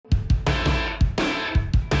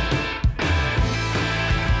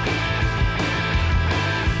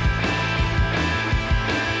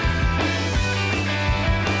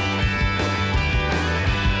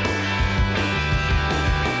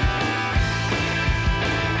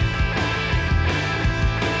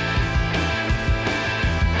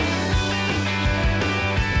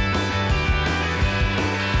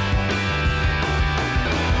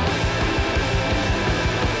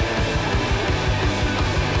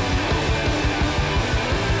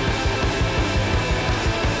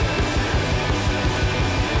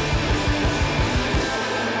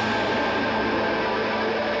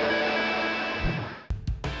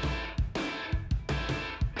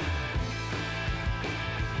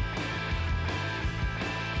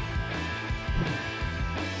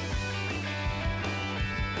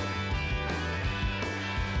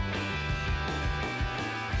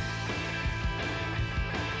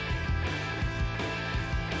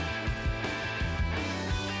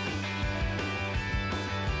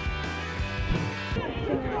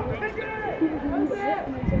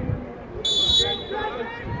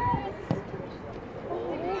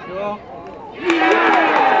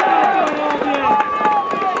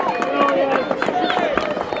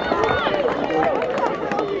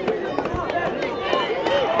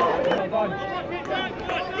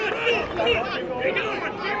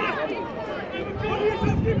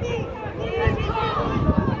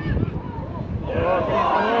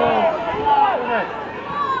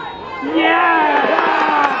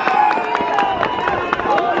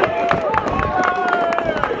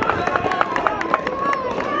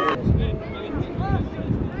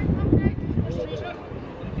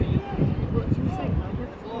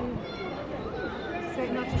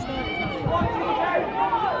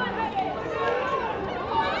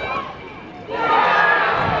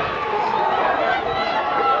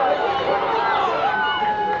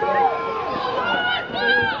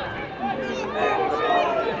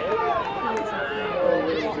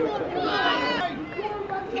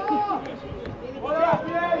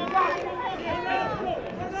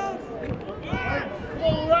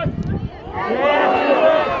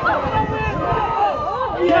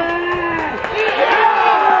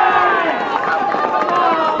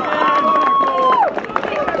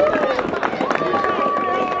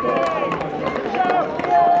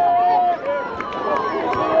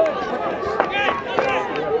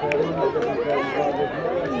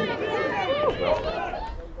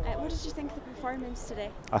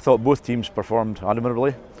I thought both teams performed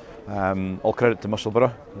admirably. All credit to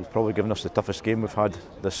Musselburgh, who's probably given us the toughest game we've had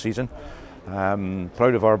this season.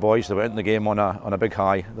 Proud of our boys. They went in the game on a big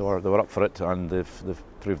high. They were up for it, and they've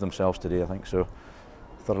proved themselves today, I think. So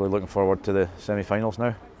thoroughly looking forward to the semi-finals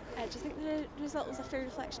now. Do you think the result was a fair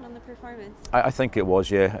reflection on the performance? I think it was,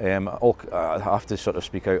 yeah. I have to sort of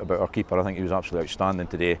speak out about our keeper. I think he was absolutely outstanding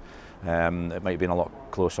today. It might have been a lot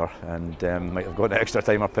closer, and might have gone to extra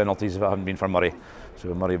time or penalties if it hadn't been for Murray.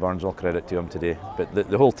 So Murray Burns, all credit to him today. But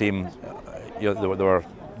the whole team, they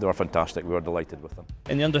were fantastic. We were delighted with them.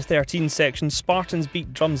 In the under-13 section, Spartans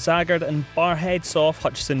beat Drumzagard and Barrhead saw off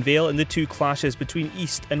Hutchison Vale in the two clashes between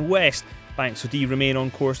East and West. Banks OD remain on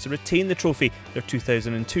course to retain the trophy their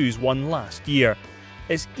 2002s won last year.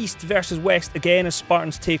 It's East versus West again as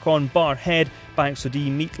Spartans take on Barrhead. Banks OD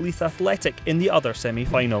meet Leith Athletic in the other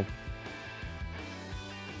semi-final.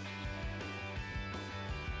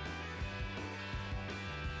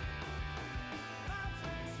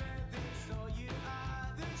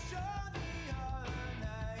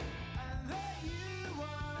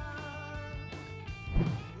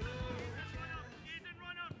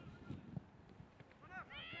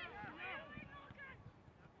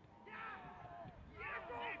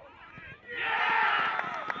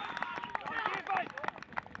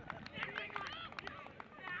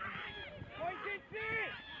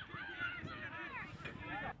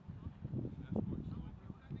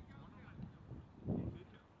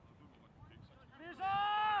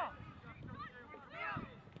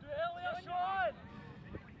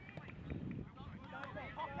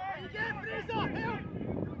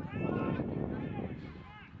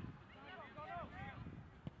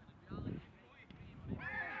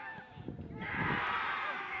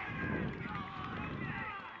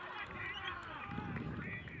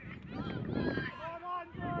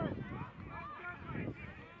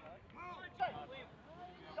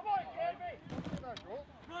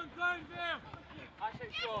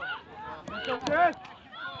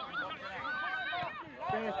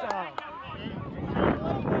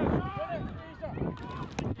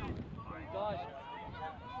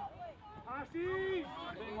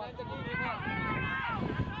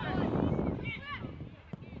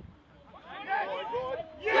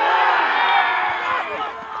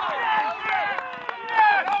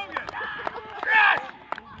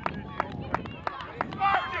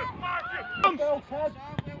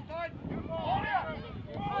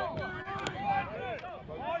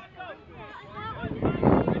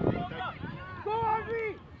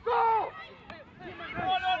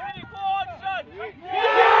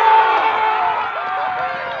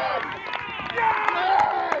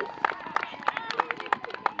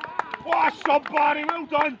 Somebody, well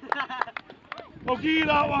done. I'll give you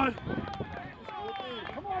that one.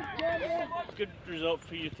 Good result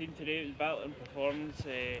for your team today. It was battling performance.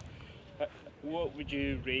 What would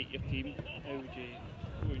you rate your team? What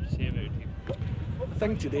would you say about your team? I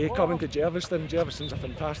think today, coming to Jerviston's a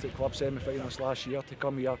fantastic club, semi-finals last year. To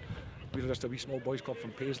come here, we were just a wee small boys club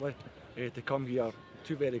from Paisley. To come here,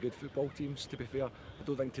 two very good football teams, to be fair. I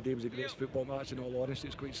don't think today was the greatest football match, in all honesty.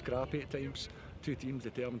 It's quite scrappy at times. Two teams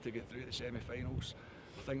determined to get through the semi-finals.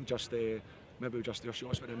 I think just maybe just their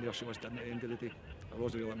shots went in, their shots didn't at the end of the day. There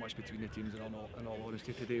wasn't really much between the teams, and in all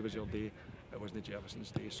honesty, today was your day. It wasn't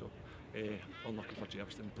Jerviston's day, so unlucky for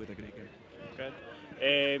Jerviston. Played a great game. Good.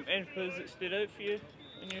 Any players that stood out for you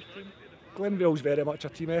in your team? Glenvale's very much a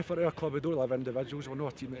team effort at our club. We don't have individuals. We're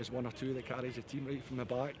not a team that is one or two that carries the team right from the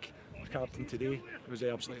back. Our captain today was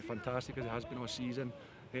absolutely fantastic, as it has been all season.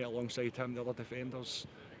 Alongside him, the other defenders,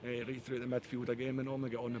 right through the midfield again. We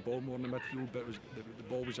normally get on the ball more in the midfield, but the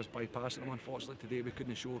ball was just bypassing them. Unfortunately, today we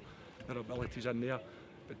couldn't show their abilities in there.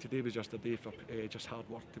 But today was just a day for just hard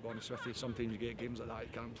work, to be honest with you. Sometimes you get games like that, you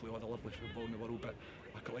can't play all the lovely football in the world, but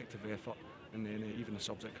a collective effort. And then even the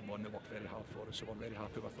subs that come on, they worked very hard for us, so we're very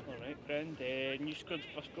happy with them. Alright, grand. You scored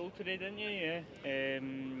the first goal today, didn't you? Yeah.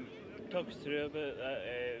 Talk us through about that.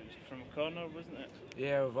 It was from a corner, wasn't it?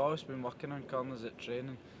 Yeah, we've always been working on corners at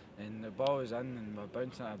training, and the ball was in and we're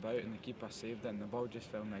bouncing it about and the keeper saved it and the ball just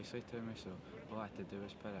fell nicely to me, so all I had to do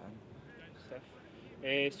was put it in.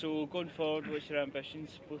 Stuff. So going forward, what's your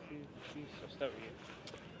ambitions? Both of you, I'll start with you.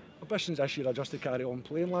 Ambitions this year are just to carry on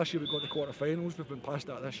playing. Last year we got the quarter-finals, we've been past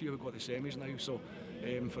that this year, we've got the semis now, so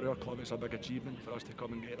for our club it's a big achievement for us to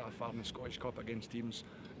come and get that far in the Scottish Cup against teams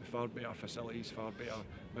with far better facilities, far better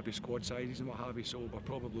maybe squad sizes and what have you, so we're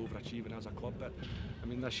probably overachieving as a club. But I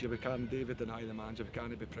mean, this year we can't, David deny the manager, we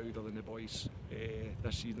can't be prouder than the boys.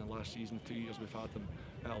 This season and last season, 2 years we've had them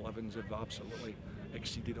at 11s, have absolutely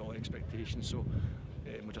exceeded all expectations, so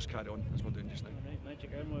we'll just carry on as we're doing just now. Right, Magic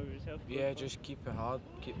Arm, what about yourself? Yeah, just keep it hard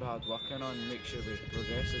working on, make sure we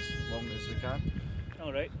progress as long as we can.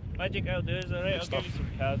 Alright, Magic, I'll do is alright, I'll give you some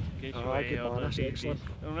cards in case Good man, that's excellent.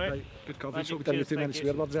 Alright, good coverage, so we didn't get too many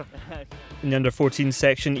swear words there. In the under-14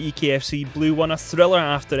 section, EKFC Blue won a thriller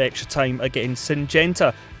after extra time against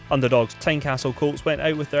Syngenta. Underdogs Tynecastle Colts went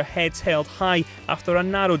out with their heads held high after a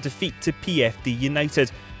narrow defeat to PFD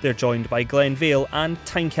United. They're joined by Glenvale and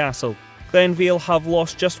Tynecastle. Glenvale have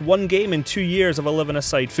lost just one game in 2 years of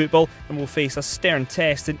 11-a-side football and will face a stern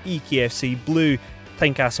test in EKFC Blue.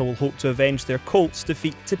 Tynecastle will hope to avenge their Colts'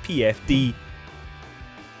 defeat to PFD.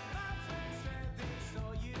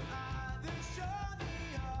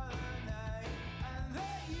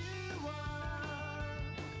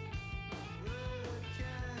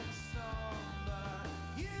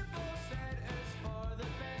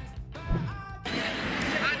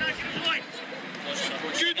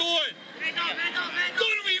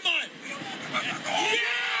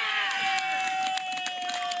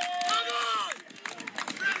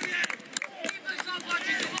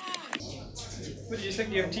 What did you think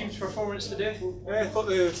of your team's performance today? I thought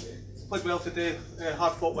they played well today,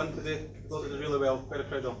 hard fought win today, thought they did really well, very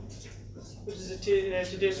proud of them. What does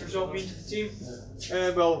today's result mean to the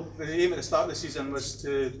team? Well, the aim at the start of the season was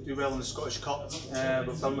to do well in the Scottish Cup.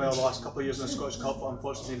 We've done well the last couple of years in the Scottish Cup, but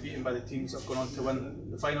unfortunately been beaten by the teams that have gone on to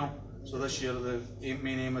win the final. So this year the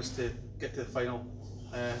main aim is to get to the final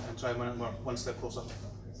and try and win it. We're one step closer.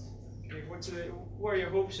 Okay, what are your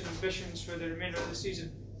hopes and ambitions for the remainder of the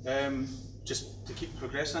season? Just to keep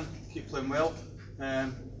progressing, keep playing well,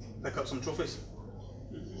 pick up some trophies.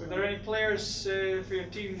 Were there any players for your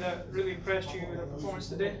team that really impressed you with their performance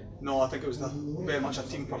today? No, I think it was very much a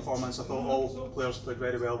team performance. I thought all players played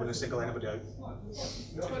very well, we didn't single anybody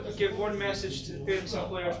out. Give one message to the parents and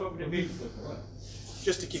players, what would it be?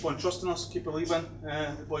 Just to keep on trusting us, keep believing.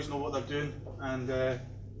 The boys know what they're doing, and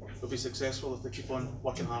they'll be successful if they keep on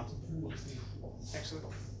working hard. Excellent.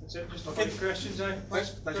 That's it. Just a few questions now. Thanks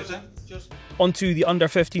for your time. Cheers. On to the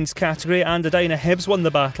under-15s category, and Edina Hibs won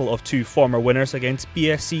the battle of two former winners against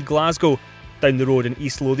BSC Glasgow. Down the road in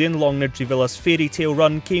East Lothian, Long Niddry Villa's fairy tale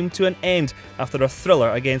run came to an end after a thriller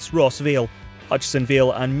against Ross Vale. Hutchison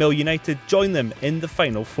Vale and Mill United join them in the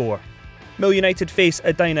final four. Mill United face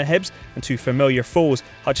Edina Hibs, and two familiar foes,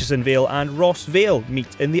 Hutchison Vale and Ross Vale,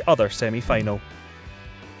 meet in the other semi-final.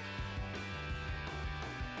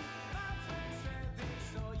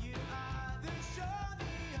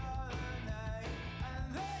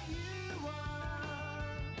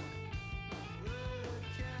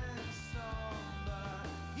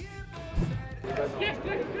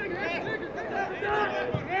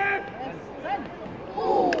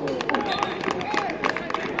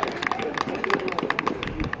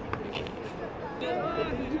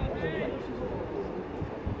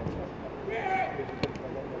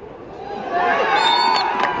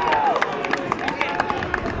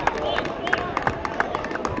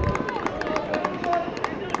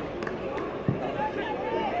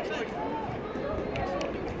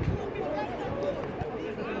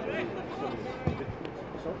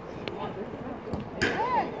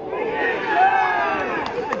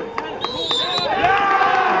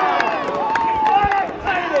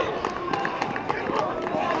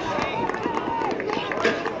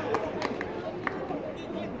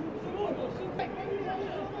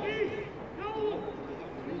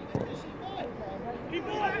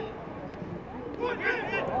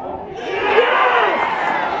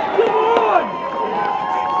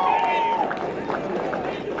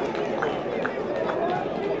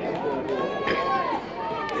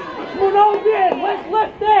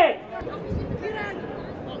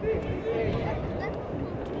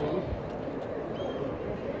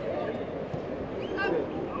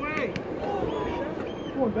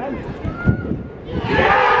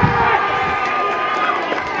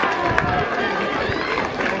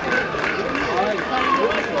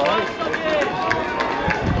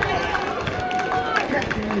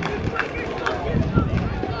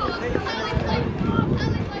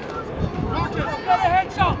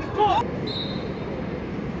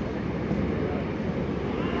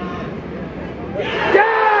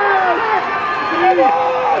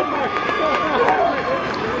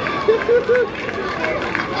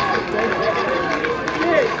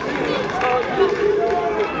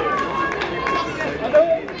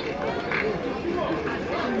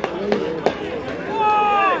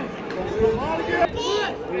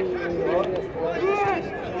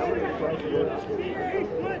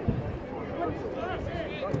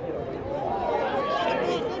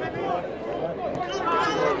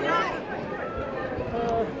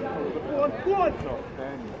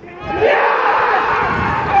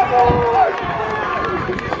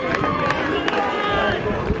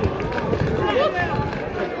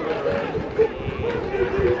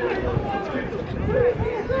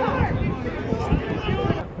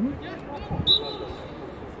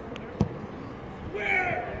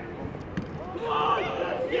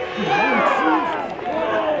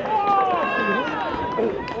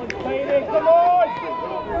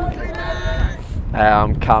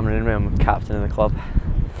 I'm Cameron, I'm captain of the club. What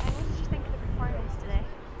did you think of the performance today?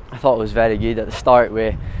 I thought it was very good. At the start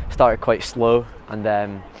we started quite slow and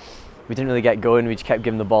we didn't really get going, we just kept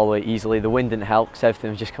giving the ball away easily. The wind didn't help because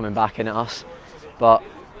everything was just coming back in at us. But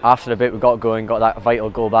after a bit we got going, got that vital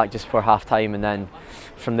goal back just before half time, and then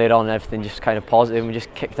from there on everything just kind of positive and we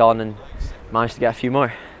just kicked on and managed to get a few more.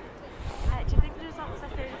 Do you think the result was a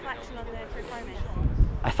fair reflection on the performance?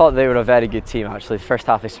 I thought they were a very good team actually. The first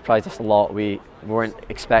half they surprised us a lot. We weren't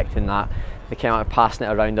expecting that. They came out passing it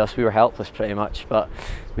around us. We were helpless pretty much, but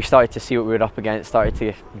we started to see what we were up against, started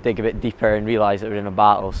to dig a bit deeper and realise that we were in a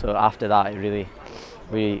battle. So after that, we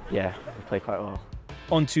played quite well.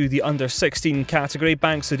 On to the under-16 category.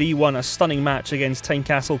 Bankside won a stunning match against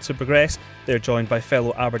Tynecastle to progress. They're joined by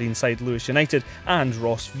fellow Aberdeen side Lewis United and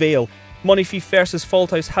Ross Vale. Montefiore versus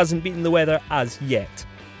Falthouse hasn't beaten the weather as yet.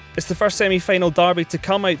 It's the first semi-final derby to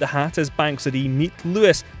come out the hat as Bankside meet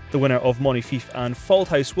Lewis. The winner of Montefiore and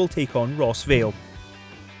Falthouse will take on Ross Vale.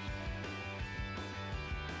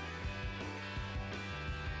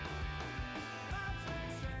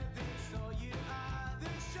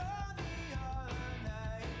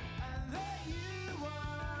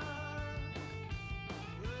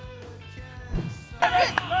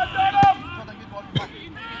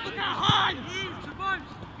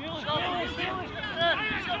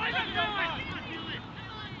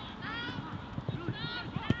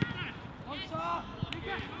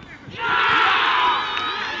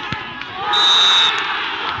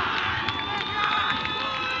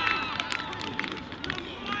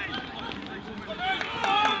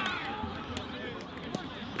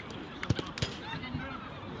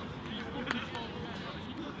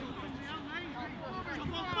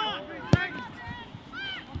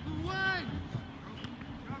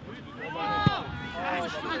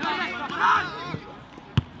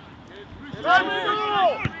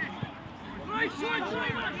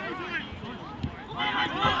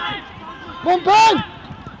 Come on,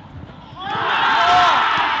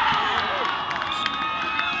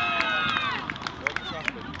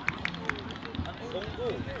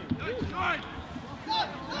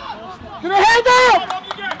 get a head up!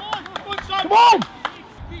 Come on!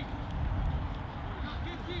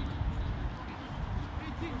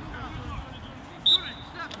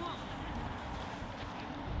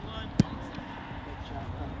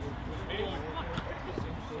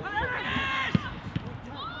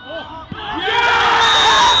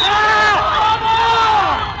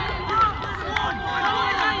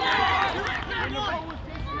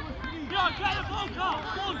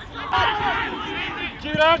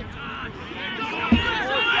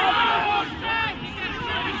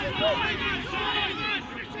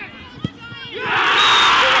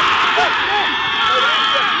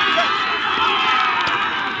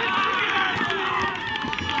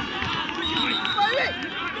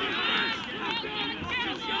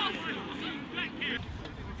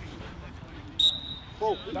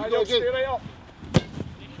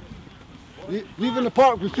 Leaving the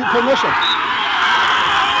park with permission.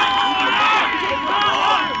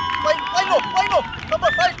 Line up!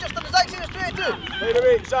 Number 5 just on the exact same as 22. By the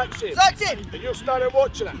way, exact same. Exact same. And you started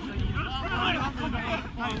watching it.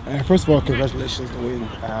 First of all, congratulations on winning.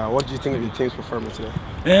 What do you think of your team's performance today?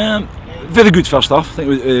 Very good first half. I think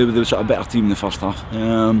we were sort of a better team in the first half.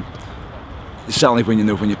 Certainly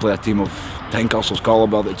when you play a team of Tynecastle's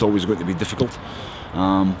calibre, it's always going to be difficult.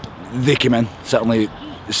 They came in, certainly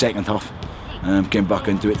the second half, came back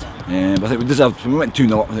into it. I think we went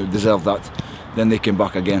 2-0 up, I think we deserved that. Then they came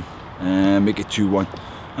back again, make it 2-1.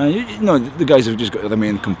 The guys have just got to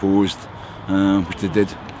remain composed, which they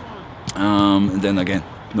did. And then again,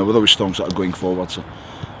 we're always strong sort of going forward, so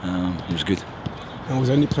it was good. And was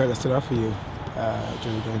there any player that stood out for you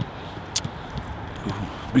during the game?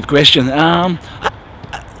 Good question.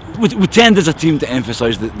 We tend as a team to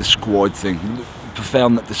emphasise the squad thing,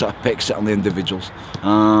 preferring that to sort of pick certainly individuals.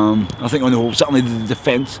 I think on the whole, certainly the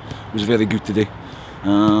defence was very good today.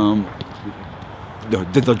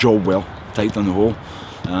 Did their job well, tight on the whole.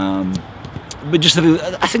 But just,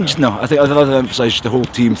 I think I'd rather emphasise just the whole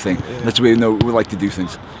team thing. Yeah. That's the way we like to do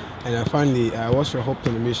things. And finally, what's your hope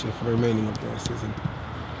and ambition for the remaining of the season?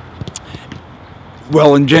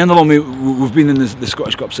 Well, in general, I mean, we've been in the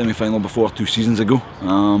Scottish Cup semi-final before 2 seasons ago.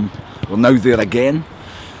 We're now there again.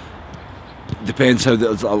 Depends how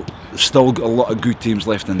there's still got a lot of good teams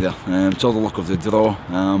left in there. It's all the luck of the draw.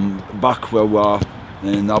 Back where we are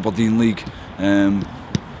in the Aberdeen League,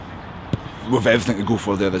 we've everything to go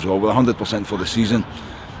for there as well. We're 100% for the season.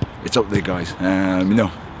 It's up there, guys.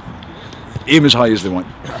 Aim as high as they want.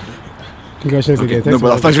 Congratulations again.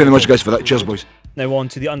 Thanks very much, guys, for that. Cheers, boys. Now on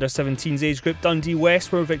to the under-17s age group. Dundee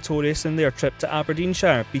West were victorious in their trip to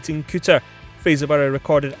Aberdeenshire, beating Cooter. Fraserburgh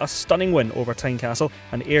recorded a stunning win over Tynecastle,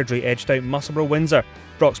 and Airdrie edged out Musselburgh Windsor.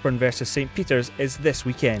 Broxburn versus St Peters is this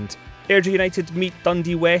weekend. Airdrie United meet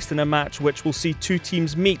Dundee West in a match which will see 2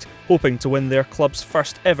 teams meet, hoping to win their club's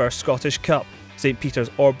first ever Scottish Cup. St Peters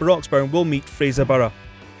or Broxburn will meet Fraserburgh.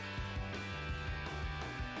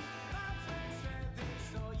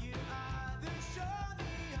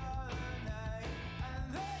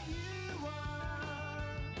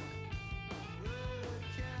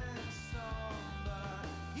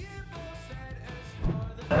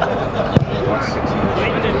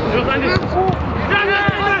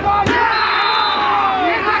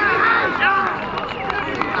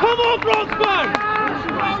 Come on, Broxburn!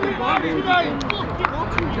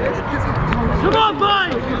 Come on,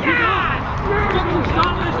 boys!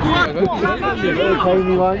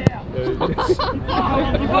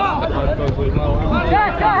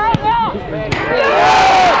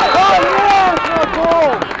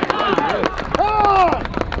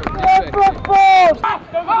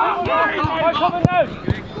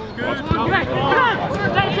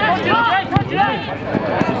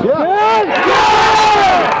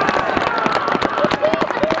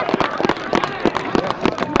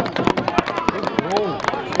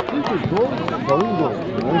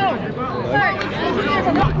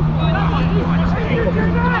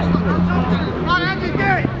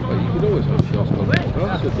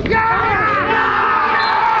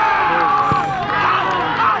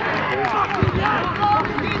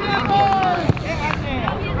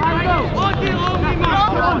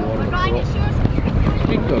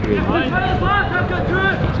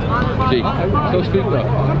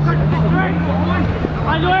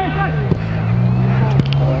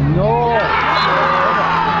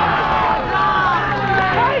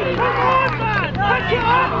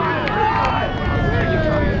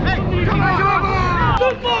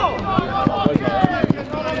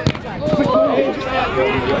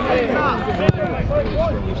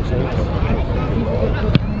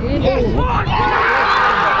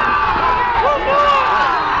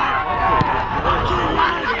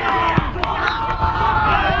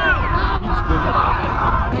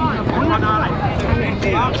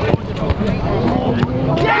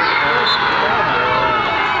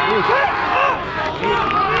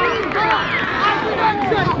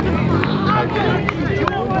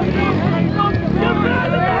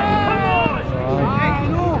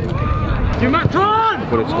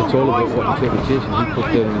 But it's all about what interpretation he put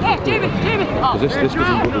in. Because this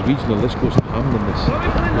doesn't go to regional, this goes to Hamlin. This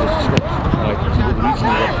like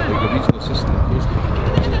the regional system goes to.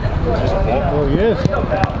 Oh yes.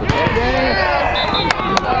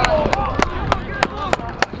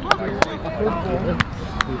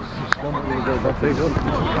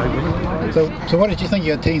 So what did you think of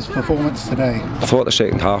your team's performance today? I thought the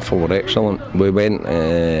second half were excellent. We went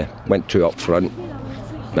 2 up front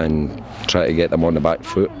and tried to get them on the back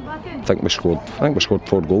foot. I think we scored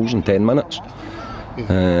 4 goals in 10 minutes.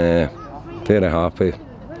 Very happy.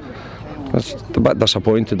 I was a bit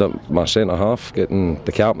disappointed at my centre half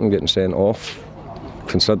the captain getting sent off,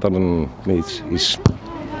 considering he's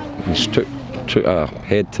took a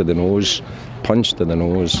head to the nose, punch to the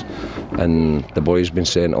nose, and the boy's been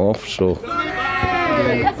sent off. So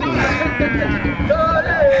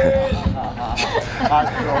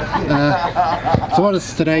so what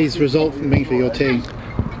does today's result mean for your team?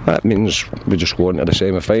 That means we just go into the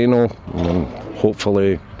semi-final and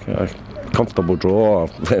hopefully a comfortable draw.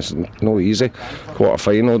 It's no easy.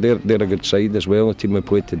 Quarter-final, they're a good side as well. The team we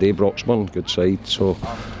played today, Broxburn, good side. So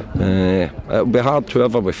it'll be hard.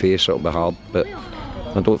 Whoever we face, it'll be hard. But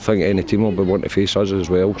I don't think any team will be wanting to face us as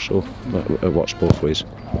well. So it works both ways.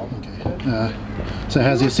 Okay. So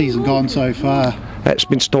how's your season gone so far? It's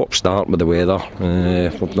been stop-start with the weather.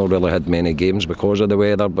 We've not really had many games because of the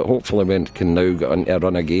weather, but hopefully we can now get into a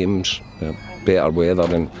run of games, better weather,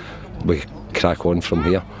 and we crack on from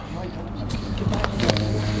here.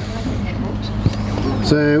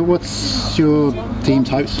 So what's your team's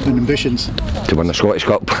hopes and ambitions? To win the Scottish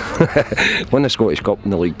Cup. Win the Scottish Cup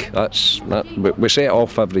in the league. We set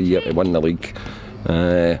off every year to win the league.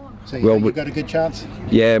 So you think you've got a good chance?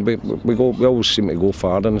 Yeah, we always seem to go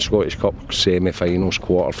far in the Scottish Cup, semi-finals,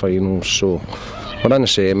 quarter-finals, so we're in the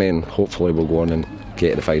semi and hopefully we'll go on and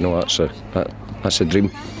get to the final. That's a dream.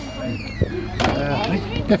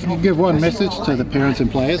 If you could give one message to the parents and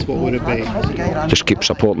players, what would it be? Just keep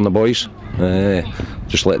supporting the boys,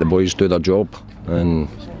 just let the boys do their job, and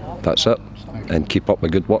that's it. And keep up the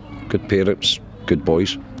good work, good parents, good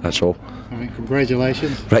boys, that's all. Right,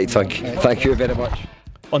 congratulations. Right, thank you very much.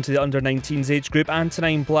 On to the under-19s age group,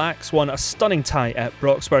 Antonine Blacks won a stunning tie at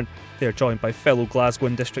Broxburn. They are joined by fellow Glasgow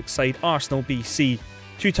and District side Arsenal BC.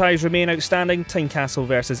 Two ties remain outstanding, Tynecastle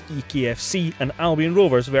versus EKFC and Albion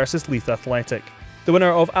Rovers versus Leith Athletic. The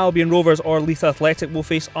winner of Albion Rovers or Leith Athletic will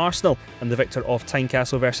face Arsenal, and the victor of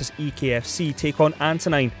Tynecastle versus EKFC take on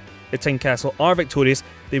Antonine. If Tynecastle are victorious,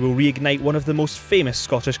 they will reignite one of the most famous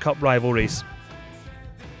Scottish Cup rivalries.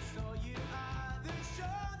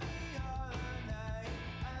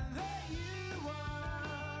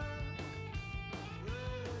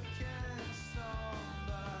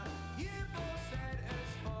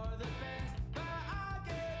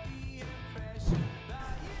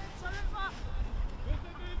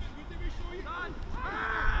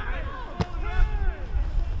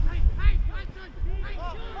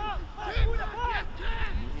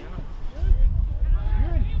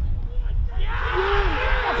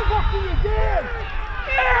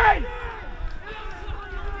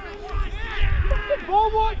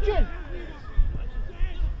 Ball watching!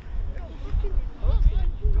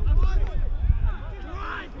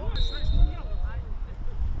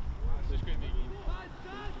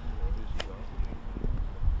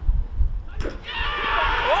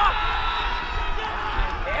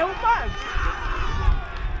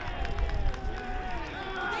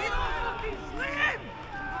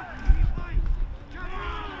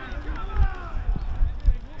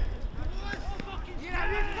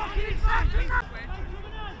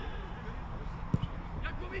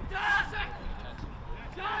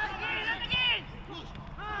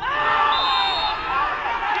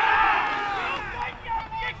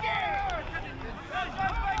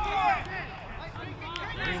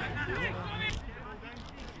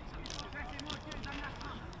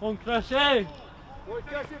 On Chrissy! Boy,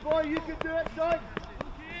 Chrissy boy, you can do it, son!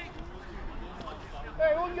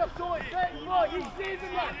 Hey, on your toes, second boy, he's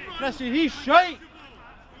saving that! Chrissy, he's shite!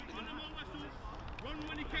 Run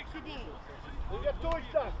when he kicks the ball! On your toes,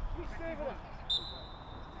 son, he's saving it!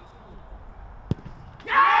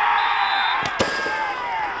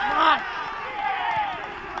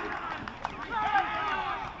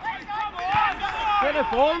 Get the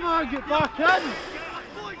ball, man, get back in!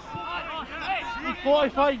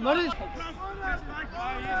 45 minutes!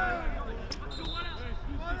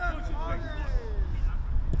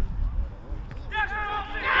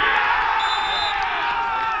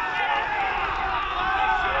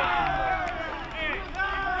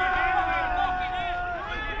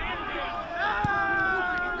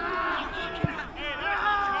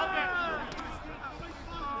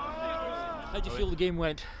 How do you feel the game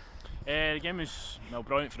went? The game was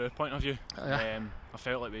brilliant from our point of view. Yeah. I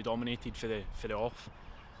felt like we dominated for the off.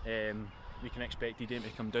 We can expect them to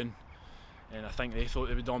come down, and I think they thought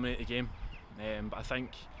they would dominate the game. But I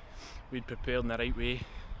think we'd prepared in the right way,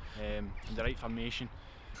 in the right formation,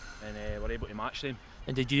 and were able to match them.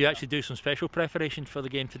 And did you actually do some special preparation for the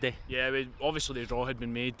game today? Yeah, obviously the draw had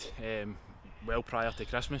been made well prior to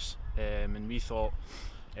Christmas, and we thought,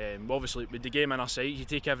 obviously with the game in our sight, you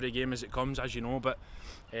take every game as it comes, as you know, but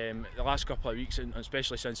the last couple of weeks, and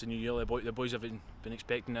especially since the new year, the boys have been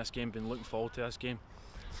expecting this game, been looking forward to this game,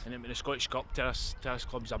 and the Scottish Cup to us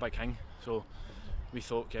club's a big thing, so we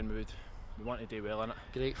thought we want to do well in it.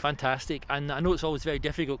 Great, fantastic. And I know it's always a very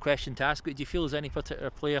difficult question to ask, but do you feel there's any particular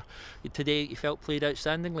player today you felt played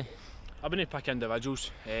outstandingly? I wouldn't pick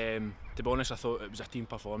individuals. To be honest, I thought it was a team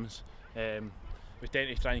performance. we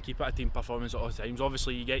tend to try and keep it a team performance at all times.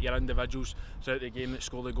 Obviously you get your individuals throughout the game that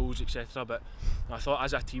score the goals, etc., but I thought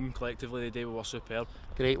as a team collectively the day we were superb.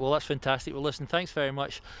 Great, well that's fantastic. Well listen, thanks very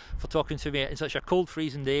much for talking to me in such a cold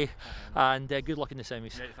freezing day, and good luck in the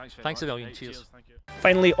semis. Right, thanks a million, cheers. Thank you.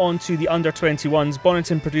 Finally on to the under-21s.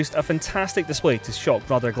 Bonnyton produced a fantastic display to shock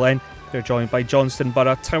Rutherglen. They're joined by Johnston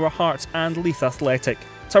Borough, Tower Hearts and Leith Athletic.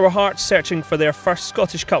 Tower Hearts, searching for their first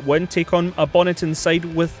Scottish Cup win, take on a Bonnyton side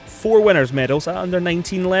with 4 winners' medals at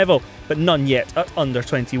under-19 level, but none yet at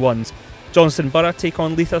under-21s. Johnston Borough take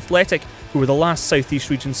on Leith Athletic, who were the last South East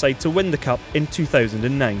region side to win the Cup in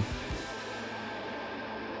 2009.